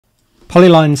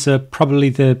Polylines are probably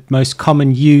the most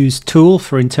common used tool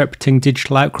for interpreting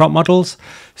digital outcrop models.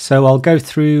 So I'll go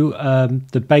through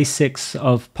the basics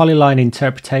of polyline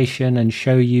interpretation and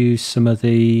show you some of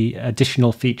the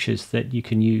additional features that you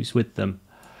can use with them.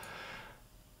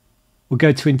 We'll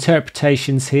go to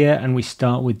interpretations here and we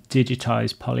start with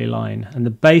digitize polyline. And the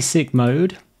basic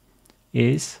mode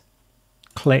is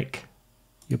click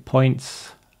your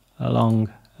points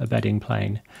along a bedding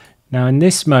plane. Now in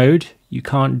this mode, you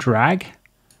can't drag.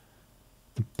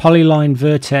 The polyline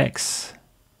vertex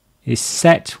is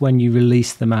set when you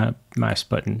release the mouse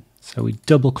button. So we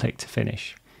double click to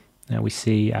finish. Now we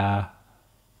see our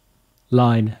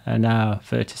line and our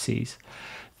vertices.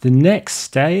 The next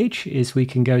stage is we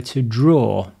can go to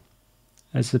draw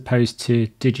as opposed to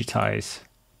digitize.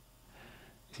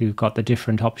 So we've got the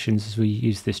different options as we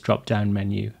use this drop down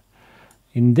menu.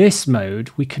 In this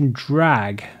mode, we can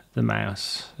drag the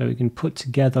mouse, so we can put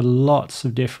together lots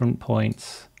of different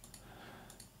points,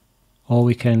 or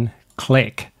we can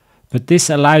click, but this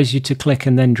allows you to click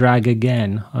and then drag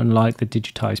again, unlike the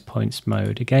digitize points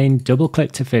mode. Again, double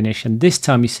click to finish, and this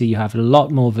time you see you have a lot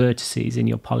more vertices in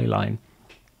your polyline.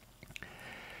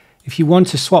 If you want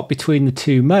to swap between the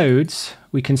two modes,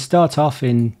 we can start off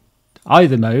in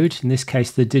either mode, in this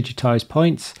case the digitize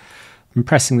points, and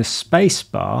pressing the space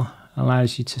bar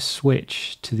allows you to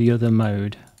switch to the other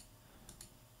mode.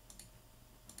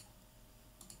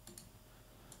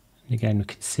 Again, we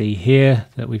can see here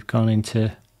that we've gone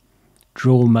into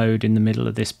draw mode in the middle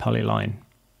of this polyline.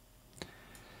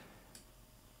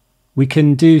 We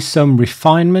can do some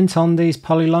refinement on these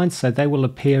polylines, so they will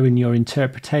appear in your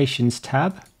interpretations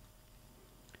tab.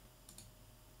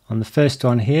 On the first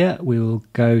one here, we will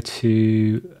go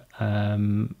to, we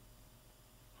can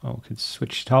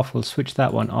switch it off. We'll switch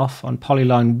that one off. On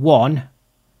polyline 1,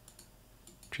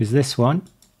 which is this one,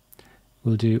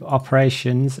 we'll do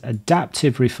operations,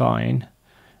 adaptive refine,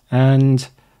 and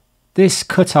this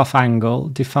cutoff angle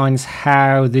defines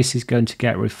how this is going to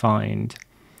get refined.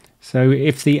 So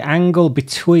if the angle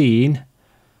between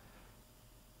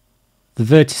the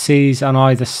vertices on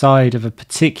either side of a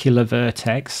particular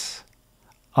vertex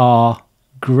are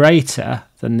greater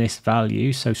than this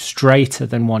value, so straighter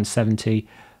than 170,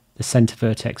 the center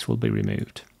vertex will be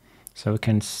removed. So we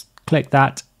can click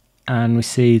that and we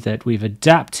see that we've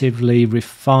adaptively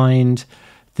refined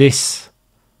this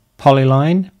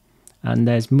polyline, and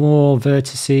there's more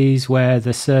vertices where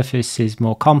the surface is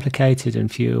more complicated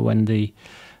and fewer when the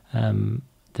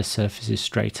surface is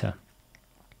straighter.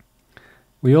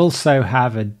 We also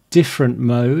have a different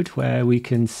mode where we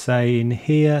can say in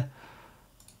here,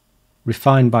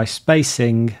 refine by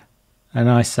spacing, and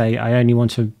I say I only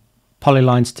want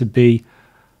polylines to be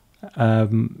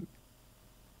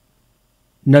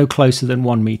no closer than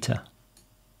 1 meter.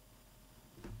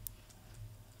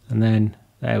 And then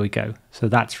there we go. So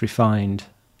that's refined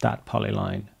that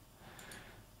polyline.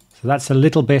 So that's a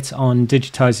little bit on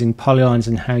digitizing polylines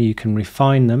and how you can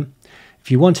refine them.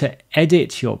 If you want to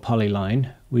edit your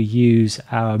polyline, we use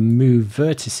our Move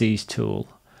Vertices tool.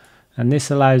 And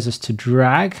this allows us to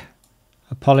drag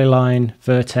a polyline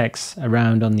vertex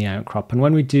around on the outcrop. And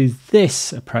when we do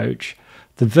this approach,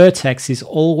 the vertex is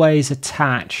always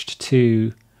attached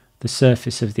to the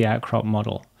surface of the outcrop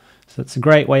model. So that's a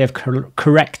great way of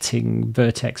correcting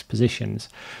vertex positions.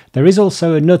 There is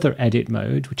also another edit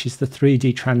mode, which is the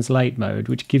 3D translate mode,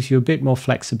 which gives you a bit more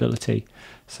flexibility.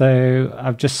 So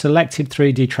I've just selected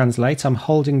 3D translate. I'm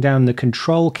holding down the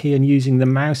control key and using the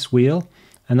mouse wheel,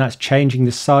 and that's changing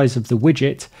the size of the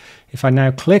widget. If I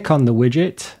now click on the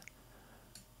widget,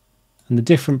 and the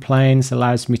different planes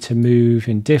allows me to move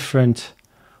in different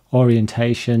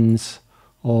orientations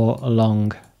or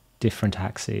along different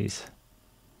axes.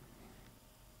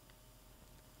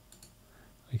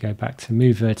 We go back to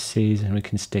Move Vertices and we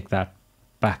can stick that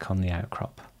back on the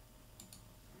outcrop.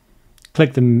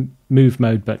 Click the Move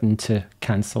Mode button to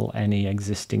cancel any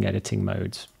existing editing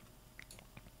modes.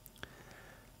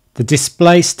 The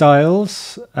display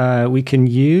styles we can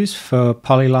use for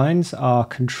polylines are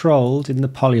controlled in the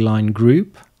polyline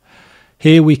group.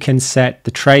 Here we can set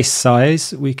the trace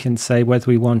size. We can say whether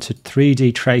we want a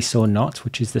 3D trace or not,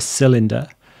 which is the cylinder.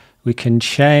 We can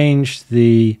change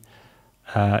the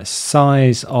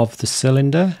size of the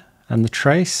cylinder and the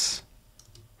trace.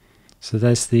 So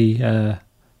there's the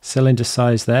cylinder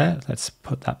size there. Let's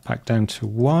put that back down to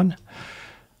 1.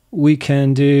 We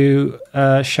can do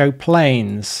show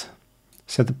planes.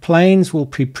 So the planes will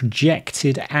be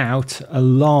projected out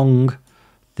along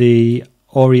the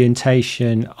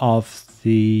orientation of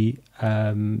the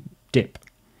dip,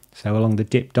 so along the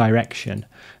dip direction,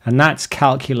 and that's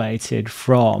calculated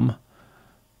from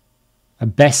a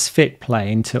best fit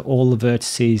plane to all the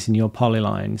vertices in your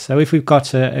polyline. So if we've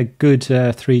got a good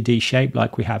 3D shape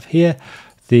like we have here,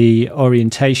 the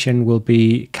orientation will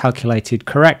be calculated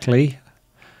correctly.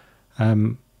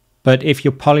 But if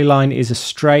your polyline is a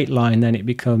straight line, then it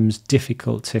becomes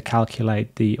difficult to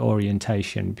calculate the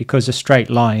orientation because a straight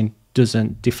line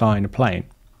doesn't define a plane.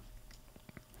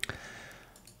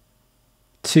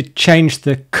 To change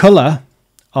the color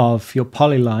of your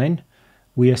polyline,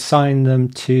 we assign them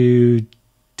to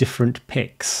different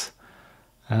picks,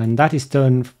 and that is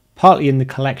done partly in the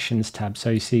collections tab.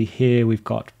 So you see here we've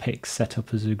got picks set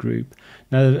up as a group.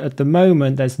 Now at the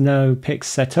moment there's no picks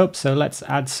set up, so let's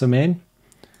add some in,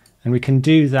 and we can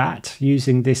do that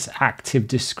using this active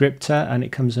descriptor, and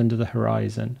it comes under the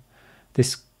horizon.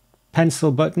 This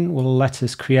pencil button will let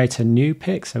us create a new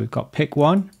pick. So we've got pick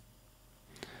 1, and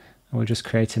we'll just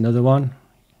create another one.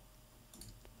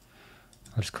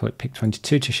 I'll just call it pick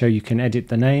 22 to show you can edit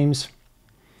the names.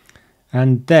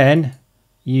 And then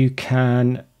you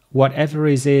can, whatever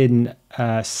is in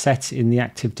set in the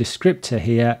active descriptor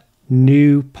here,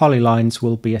 new polylines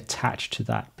will be attached to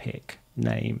that pick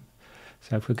name.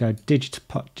 So if we go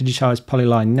digitize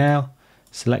polyline now,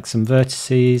 select some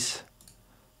vertices,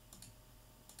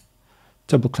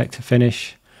 double click to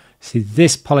finish. See,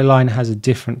 this polyline has a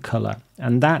different color,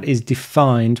 and that is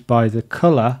defined by the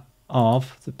color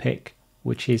of the pick,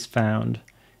 which is found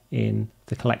in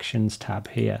the collections tab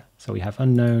here. So we have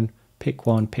unknown, pick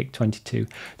 1, pick 22.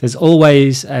 There's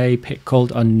always a pick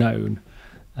called unknown,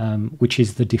 which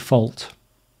is the default.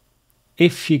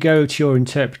 If you go to your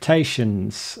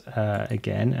interpretations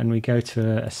again, and we go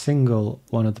to a single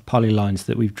one of the polylines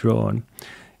that we've drawn,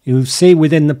 you'll see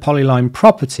within the polyline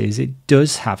properties it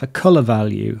does have a color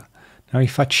value. Now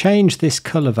if I change this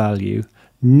color value,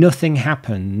 nothing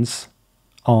happens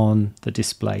on the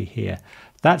display here.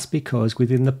 That's because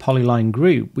within the polyline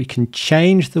group we can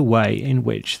change the way in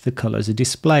which the colors are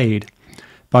displayed.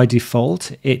 By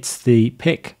default, it's the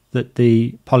pick that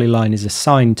the polyline is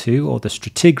assigned to, or the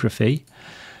stratigraphy.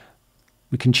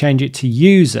 We can change it to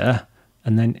user,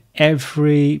 and then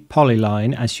every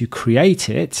polyline as you create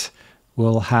it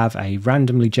will have a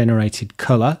randomly generated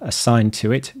color assigned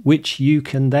to it, which you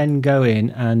can then go in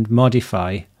and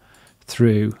modify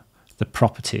through the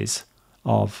properties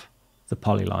of the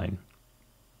polyline.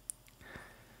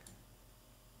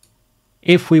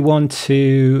 If we want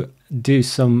to do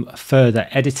some further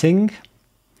editing,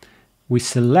 we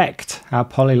select our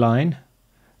polyline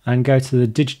and go to the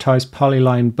digitize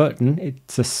polyline button.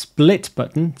 It's a split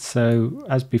button, so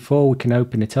as before we can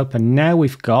open it up, and now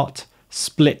we've got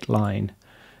split line.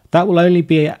 That will only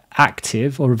be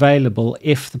active or available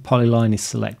if the polyline is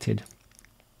selected.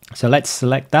 So let's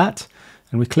select that,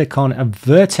 and we click on a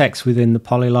vertex within the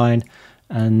polyline,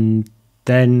 and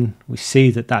then we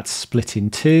see that that's split in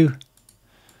two.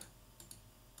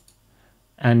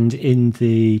 And in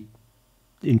the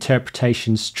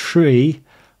interpretations tree,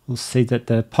 we'll see that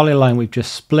the polyline we've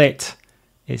just split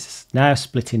is now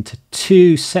split into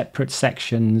two separate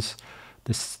sections.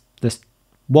 This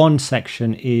one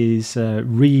section is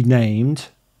renamed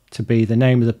to be the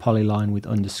name of the polyline with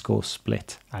underscore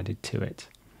split added to it.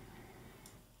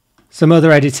 Some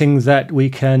other editing that we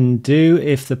can do: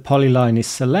 if the polyline is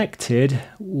selected,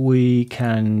 we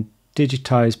can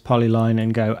digitize polyline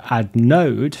and go add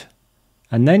node,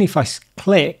 and then if I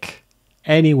click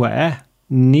anywhere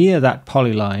near that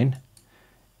polyline,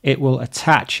 it will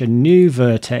attach a new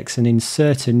vertex and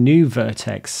insert a new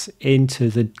vertex into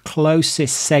the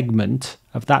closest segment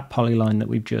of that polyline that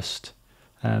we've just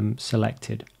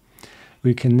selected.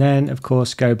 We can then of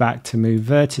course go back to move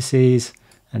vertices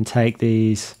and take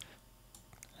these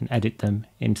and edit them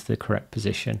into the correct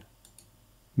position.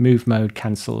 Move mode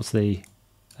cancels the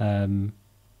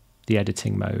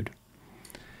editing mode.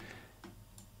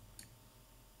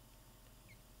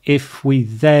 If we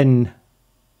then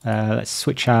let's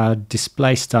switch our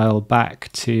display style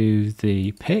back to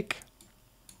the pick.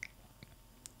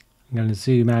 I'm going to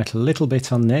zoom out a little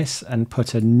bit on this and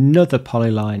put another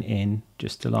polyline in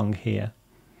just along here.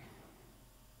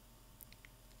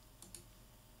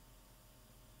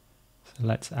 So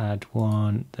let's add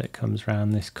one that comes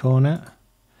around this corner.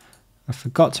 I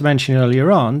forgot to mention earlier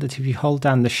on that if you hold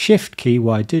down the Shift key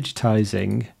while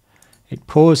digitizing, it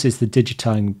pauses the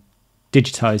digitizing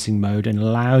mode and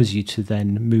allows you to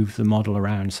then move the model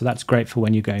around. So that's great for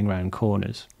when you're going around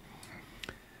corners.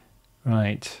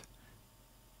 Right.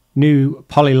 New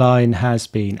polyline has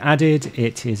been added.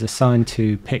 It is assigned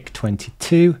to pick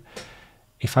 22.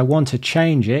 If I want to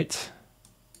change it,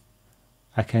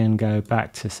 I can go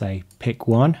back to say pick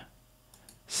 1,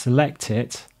 select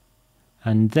it,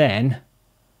 and then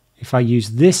If I use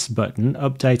this button,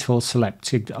 update all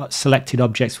selected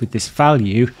objects with this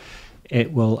value,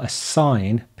 it will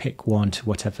assign pick one to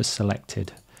whatever's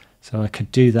selected. So I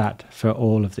could do that for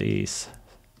all of these.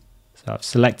 So I've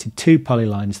selected 2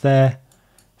 polylines there,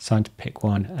 assigned to pick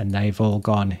one, and they've all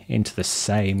gone into the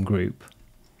same group.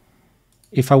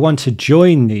 If I want to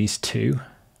join these two,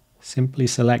 simply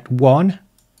select one,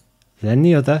 then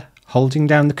the other. Holding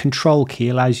down the control key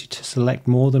allows you to select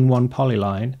more than one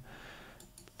polyline.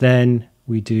 Then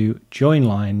we do join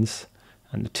lines,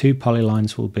 and the 2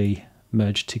 polylines will be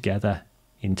merged together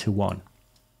into one.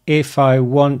 If I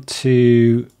want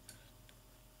to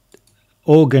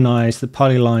organize the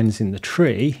polylines in the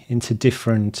tree into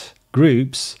different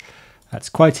groups, that's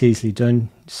quite easily done.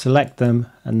 Select them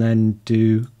and then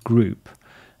do group,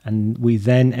 and we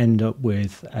then end up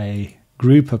with a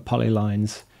group of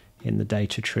polylines in the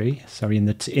data tree, sorry, in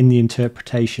the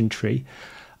interpretation tree.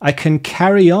 I can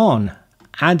carry on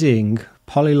adding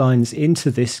polylines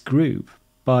into this group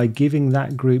by giving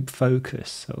that group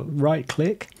focus. So right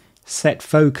click, set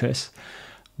focus,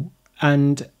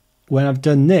 and when I've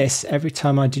done this, every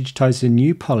time I digitize a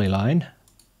new polyline,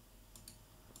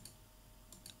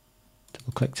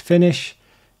 double click to finish,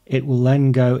 it will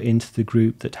then go into the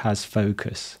group that has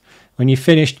focus. When you're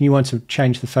finished and you want to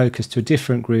change the focus to a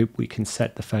different group, we can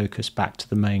set the focus back to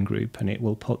the main group, and it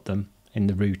will put them in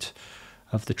the root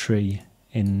of the tree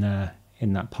in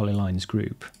that polylines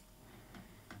group.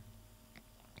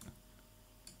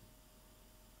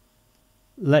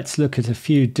 Let's look at a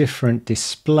few different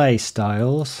display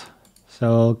styles. So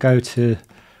I'll go to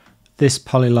this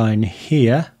polyline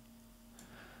here.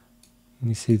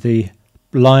 You see the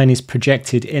line is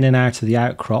projected in and out of the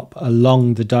outcrop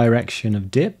along the direction of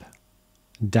dip,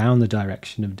 down the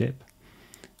direction of dip.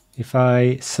 If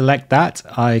I select that,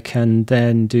 I can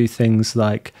then do things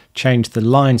like change the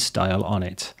line style on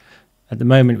it. At the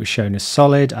moment we're shown as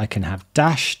solid. I can have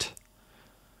dashed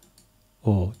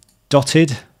or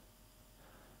dotted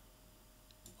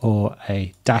or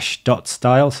a dash dot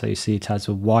style. So you see it has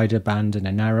a wider band and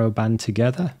a narrow band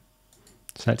together.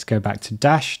 So let's go back to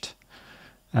dashed.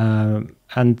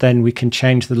 And then we can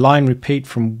change the line repeat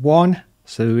from 1.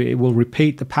 So it will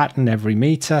repeat the pattern every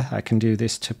meter. I can do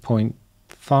this to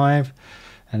 0.5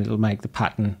 and it'll make the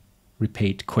pattern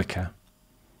repeat quicker.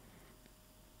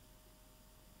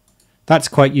 That's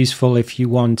quite useful if you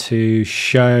want to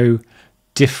show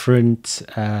different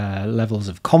levels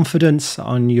of confidence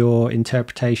on your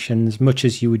interpretations, much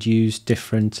as you would use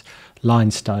different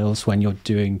line styles when you're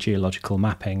doing geological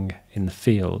mapping in the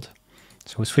field.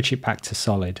 So we'll switch it back to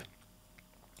solid.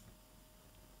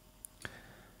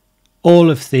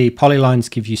 All of the polylines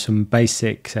give you some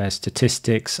basic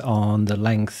statistics on the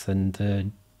length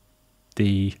and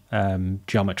the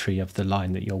geometry of the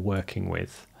line that you're working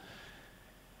with.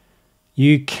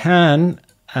 You can,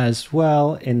 as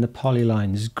well, in the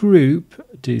polylines group,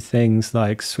 do things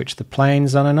like switch the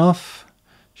planes on and off,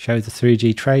 show the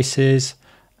 3D traces,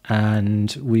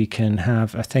 and we can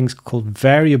have a thing called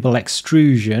variable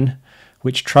extrusion,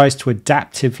 which tries to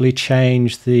adaptively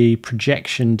change the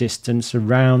projection distance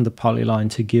around the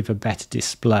polyline to give a better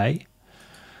display.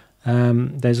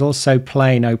 There's also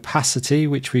plane opacity,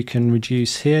 which we can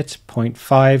reduce here to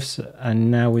 0.5,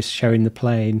 and now we're showing the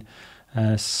plane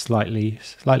slightly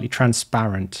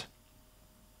transparent.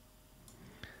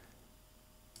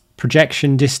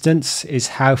 Projection distance is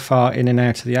how far in and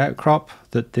out of the outcrop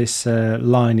that this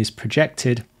line is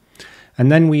projected. And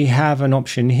then we have an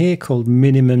option here called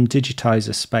minimum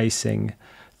digitizer spacing.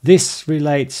 This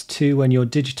relates to when you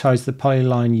digitize the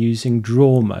polyline using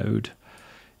draw mode.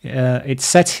 It's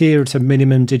set here at a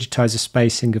minimum digitizer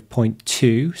spacing of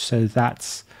 0.2, so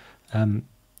that's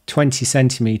 20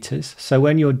 centimeters. So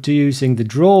when you're using the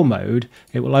draw mode,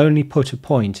 it will only put a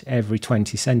point every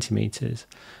 20 centimeters.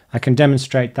 I can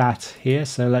demonstrate that here.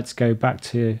 So let's go back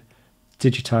to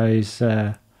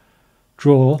digitize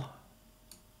draw.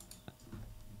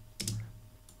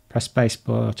 Press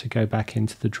spacebar to go back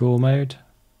into the draw mode.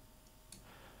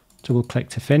 Double click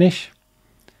to finish.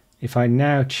 If I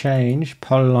now change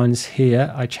polylines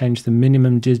here, I change the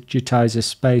minimum digitizer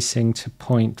spacing to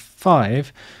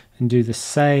 0.5 and do the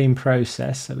same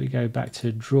process. So we go back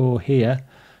to draw here,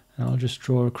 and I'll just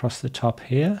draw across the top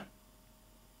here.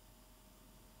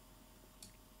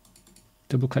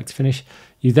 Double click to finish.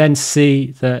 You then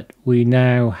see that we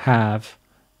now have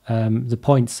the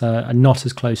points are not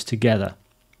as close together.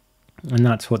 And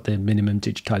that's what the minimum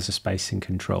digitizer spacing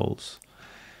controls.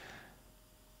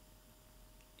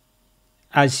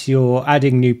 As you're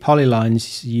adding new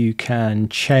polylines, you can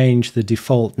change the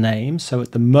default name. So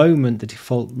at the moment, the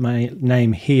default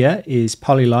name here is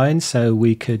polyline. So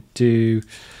we could do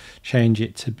change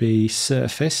it to be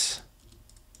surface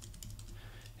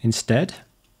instead.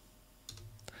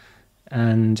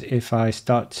 And if I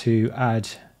start to add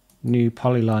new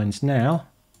polylines now,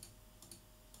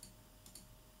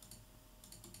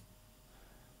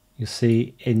 you'll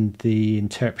see in the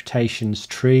interpretations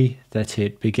tree that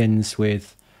it begins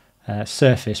with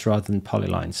surface rather than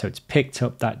polyline. So it's picked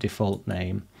up that default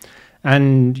name.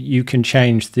 And you can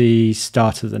change the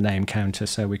start of the name counter,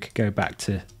 so we could go back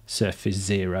to surface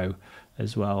 0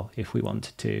 as well if we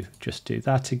wanted to. Just do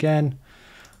that again.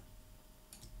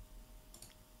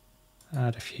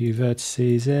 Add a few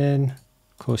vertices in.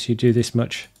 Of course, you do this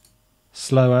much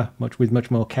slower, with much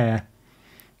more care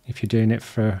if you're doing it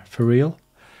for real.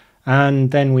 And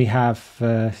then we have,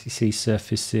 you see,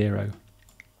 surface 0.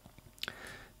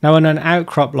 Now on an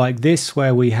outcrop like this,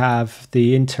 where we have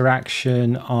the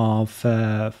interaction of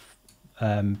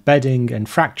bedding and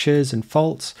fractures and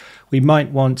faults, we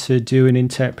might want to do an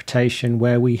interpretation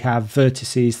where we have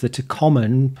vertices that are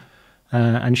common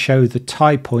and show the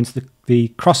tie points, the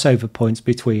crossover points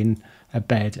between a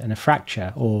bed and a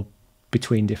fracture, or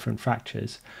between different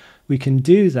fractures. We can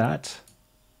do that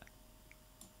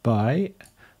by,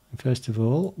 first of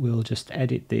all, we'll just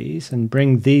edit these and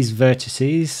bring these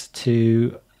vertices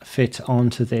to fit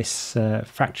onto this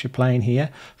fracture plane here.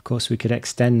 Of course, we could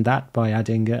extend that by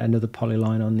adding another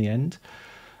polyline on the end.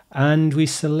 And we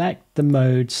select the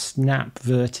mode snap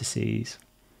vertices.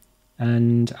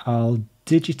 And I'll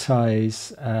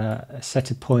digitize a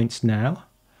set of points now.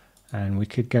 And we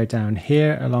could go down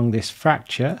here along this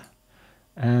fracture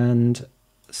and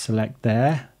select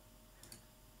there,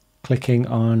 clicking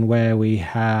on where we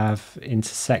have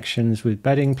intersections with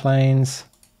bedding planes,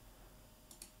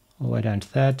 all the way down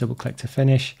to there, double click to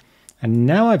finish. And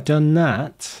now I've done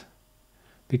that,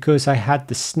 because I had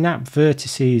the snap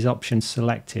vertices option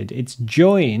selected, it's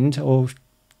joined, or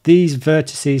these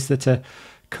vertices that are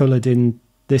colored in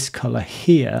this color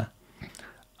here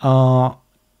are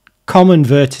common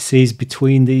vertices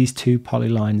between these two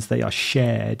polylines. They are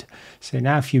shared. So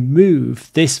now if you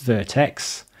move this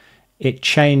vertex, it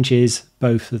changes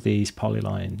both of these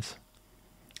polylines.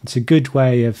 It's a good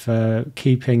way of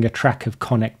keeping a track of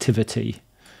connectivity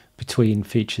between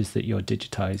features that you're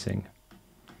digitizing.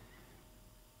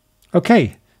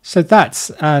 Okay, so that's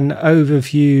an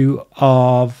overview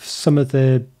of some of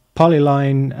the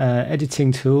polyline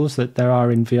editing tools that there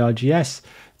are in VRGS.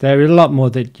 There are a lot more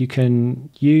that you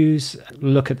can use.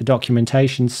 Look at the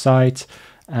documentation site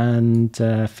and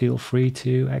feel free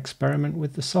to experiment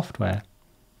with the software.